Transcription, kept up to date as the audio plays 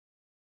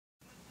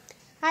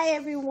Hi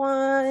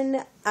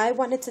everyone. I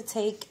wanted to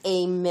take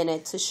a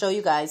minute to show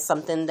you guys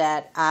something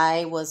that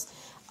I was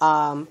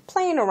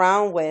playing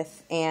around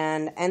with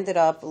and ended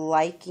up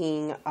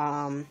liking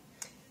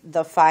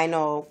the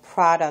final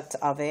product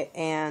of it.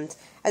 And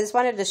I just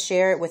wanted to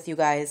share it with you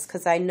guys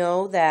because I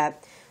know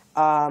that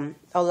a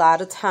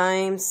lot of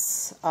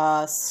times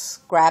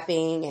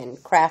scrapping and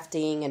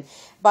crafting and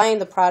buying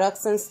the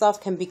products and stuff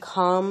can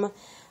become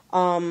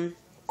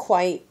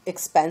quite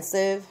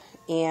expensive.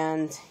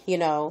 And, you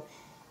know,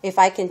 if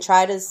I can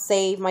try to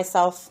save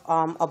myself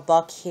a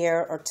buck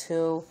here or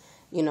two,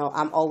 you know,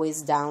 I'm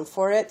always down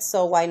for it.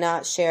 So why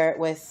not share it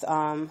with,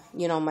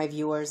 you know, my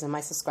viewers and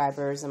my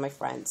subscribers and my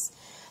friends.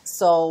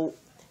 So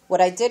what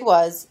I did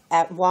was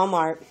at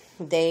Walmart,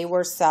 they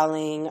were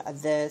selling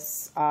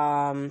this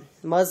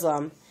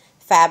Muslim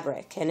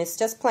fabric. And it's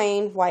just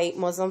plain white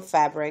Muslim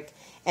fabric.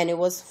 And it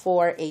was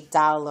for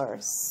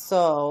 $1.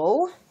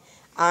 So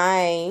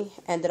I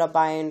ended up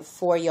buying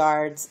 4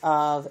 yards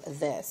of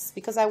this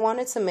because I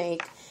wanted to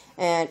make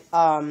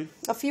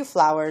a few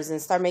flowers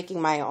and start making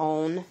my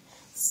own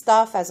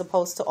stuff as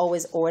opposed to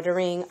always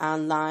ordering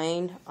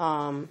online.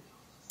 I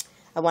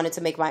wanted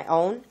to make my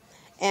own.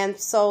 And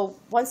so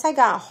once I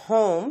got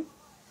home,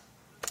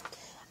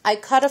 I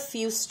cut a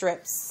few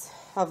strips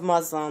of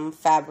Muslim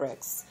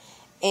fabrics.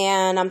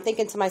 And I'm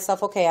thinking to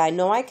myself, okay, I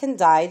know I can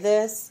dye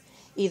this.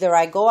 Either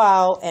I go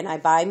out and I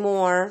buy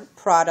more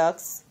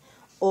products,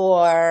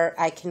 or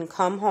I can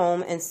come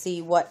home and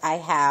see what I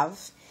have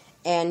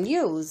and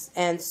use.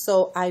 And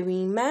so I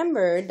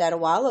remembered that a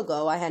while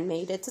ago I had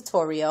made a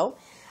tutorial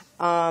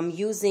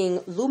using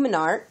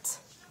Luminart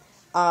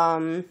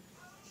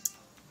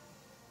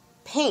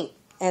paint.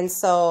 And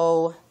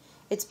so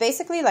it's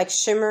basically like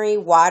shimmery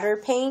water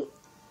paint.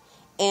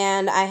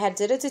 And I had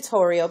did a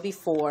tutorial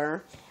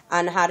before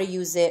on how to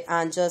use it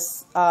on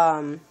just,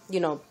 you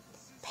know,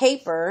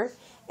 paper.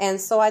 And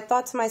so I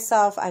thought to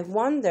myself, I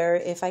wonder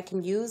if I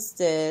can use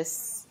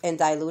this and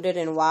dilute it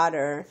in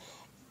water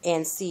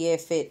and see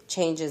if it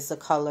changes the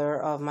color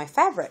of my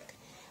fabric.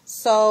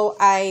 So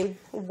I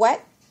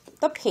wet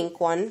the pink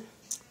one.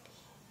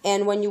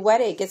 And when you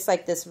wet it, it gets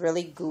like this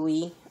really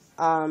gooey,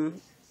 you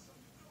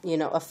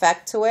know,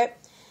 effect to it.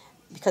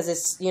 Because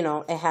it's, you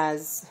know, it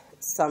has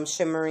some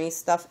shimmery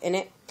stuff in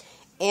it.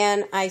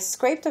 And I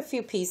scraped a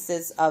few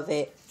pieces of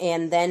it.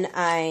 And then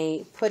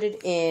I put it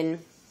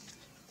in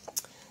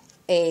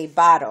a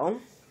bottle,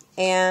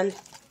 and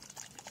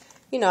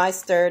you know, I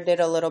stirred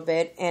it a little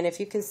bit, and if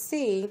you can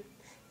see,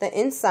 the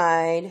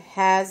inside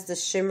has the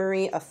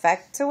shimmery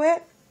effect to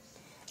it.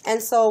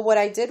 And so what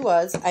I did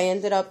was I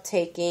ended up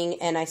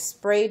taking and I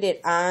sprayed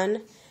it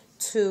on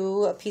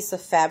to a piece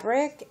of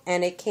fabric,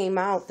 and it came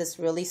out this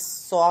really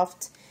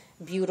soft,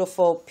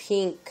 beautiful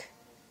pink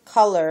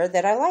color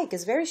that I like.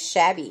 It's very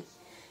shabby.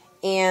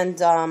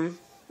 And I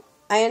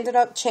ended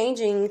up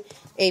changing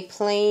a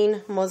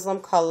plain Muslim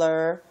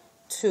color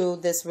to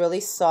this really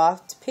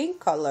soft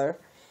pink color.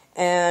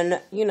 And,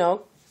 you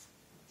know,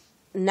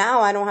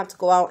 now I don't have to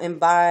go out and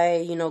buy,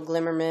 you know,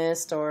 glimmer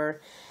mist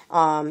or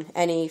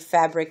any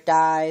fabric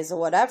dyes or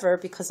whatever,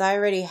 because I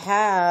already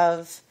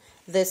have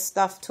this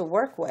stuff to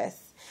work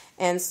with.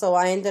 And so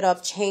I ended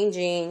up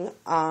changing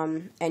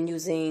and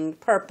using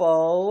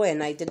purple,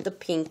 and I did the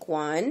pink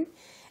one.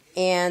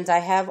 And I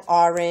have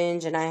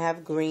orange, and I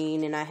have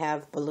green, and I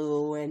have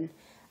blue, and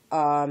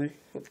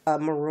a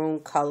maroon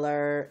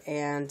color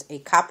and a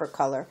copper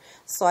color.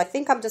 So I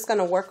think I'm just going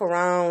to work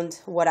around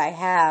what I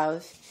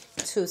have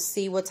to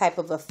see what type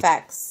of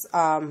effects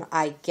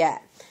I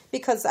get.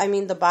 Because, I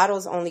mean, the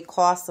bottles only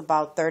cost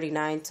about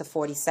 39 to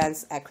 40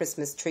 cents at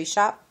Christmas Tree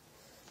Shop.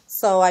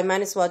 So I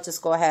might as well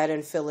just go ahead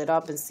and fill it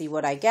up and see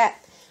what I get.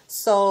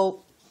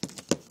 So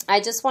I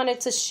just wanted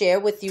to share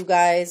with you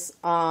guys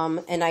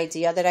an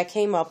idea that I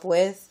came up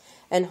with.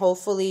 And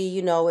hopefully,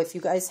 you know, if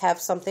you guys have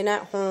something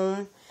at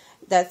home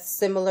that's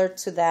similar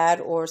to that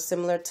or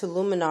similar to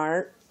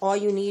Luminart, all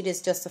you need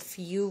is just a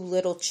few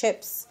little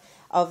chips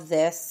of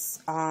this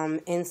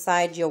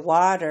inside your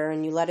water,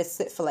 and you let it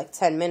sit for like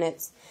 10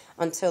 minutes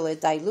until it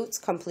dilutes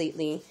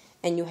completely,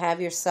 and you have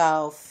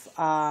yourself,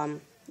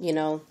 you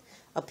know,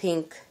 a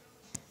pink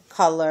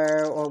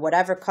color or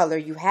whatever color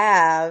you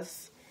have.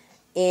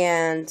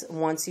 And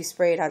once you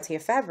spray it onto your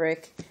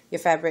fabric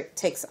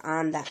takes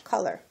on that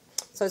color.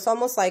 So it's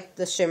almost like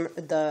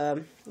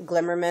the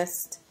glimmer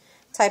mist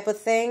type of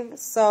thing.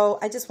 So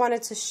I just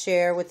wanted to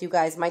share with you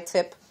guys my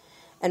tip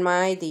and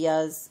my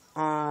ideas.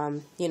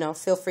 You know,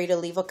 feel free to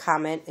leave a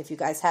comment if you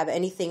guys have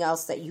anything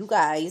else that you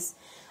guys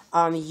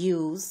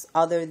use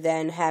other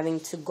than having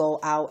to go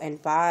out and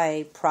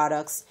buy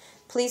products.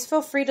 Please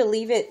feel free to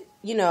leave it,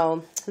 you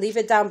know, leave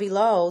it down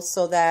below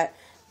so that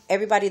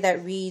everybody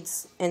that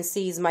reads and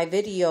sees my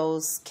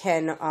videos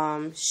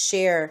can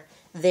share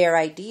their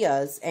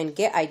ideas and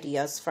get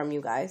ideas from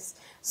you guys.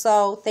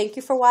 So thank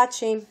you for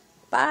watching.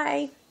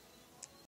 Bye.